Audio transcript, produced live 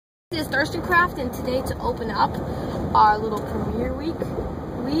This is Thurston Craft, and today to open up our little premiere week,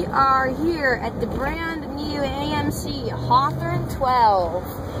 we are here at the brand new AMC Hawthorn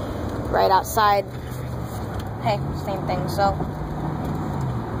 12, right outside. Hey, same thing. So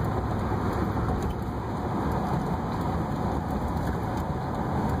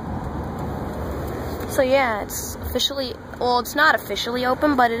yeah, it's officially, well, it's not officially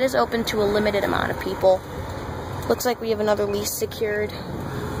open, but it is open to a limited amount of people. Looks like we have another lease secured.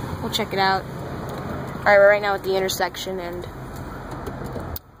 We'll check it out. Alright, we're right now at the intersection, and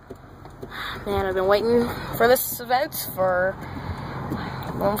man, I've been waiting for this event for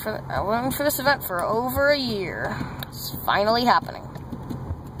over a year. It's finally happening.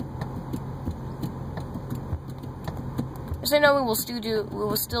 As I know, we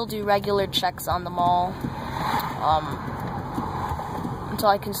will still do regular checks on the mall until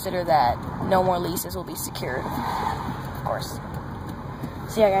I consider that no more leases will be secured, of course.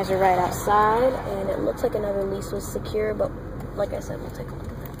 So yeah, guys, we're right outside, and it looks like another lease was secure, but like I said, we'll take a look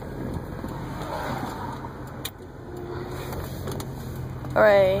at it.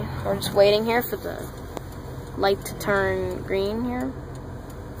 Alright, we're just waiting here for the light to turn green here.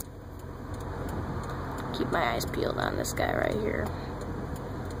 Keep my eyes peeled on this guy right here.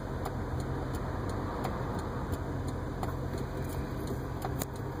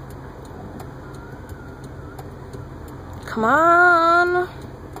 Come on!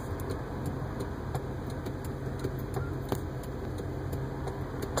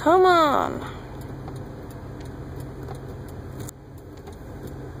 Come on!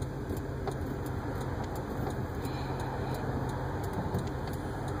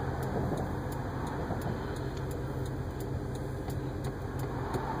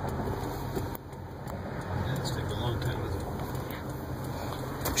 It's taking a long time.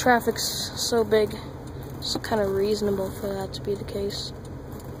 Traffic's so big. It's kind of reasonable for that to be the case.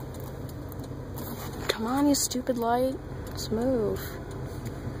 Come on, you stupid light. Let's move.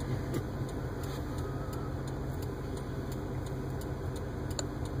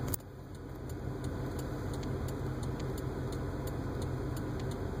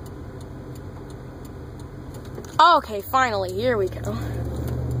 Okay, finally, here we go.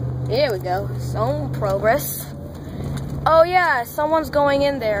 Here we go. Some progress. Oh yeah, someone's going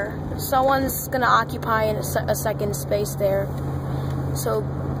in there. Someone's gonna occupy a second space there. So,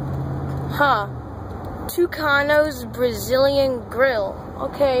 Tucano's Brazilian Grill.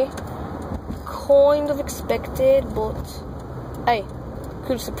 Okay, kind of expected, but hey,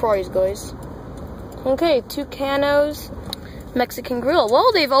 good surprise, guys. Okay, Tucano's Mexican Grill.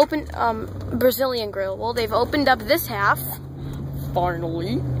 Well, they've opened Brazilian Grill. Well, they've opened up this half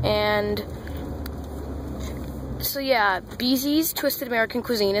finally, and so yeah, BZ's Twisted American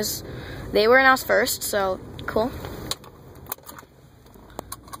Cuisine they were announced first, so cool.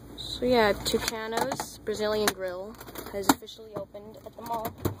 So yeah, Tucano's Brazilian Grill has officially opened at the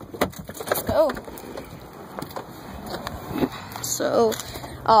mall. Let's go. So,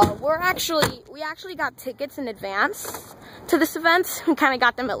 we actually got tickets in advance to this event. We kind of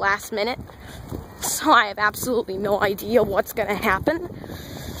got them at last minute. So I have absolutely no idea what's gonna happen.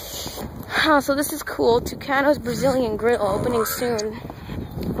 So this is cool. Tucano's Brazilian Grill opening soon.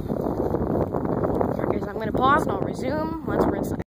 I'm gonna pause and I'll resume once we're inside.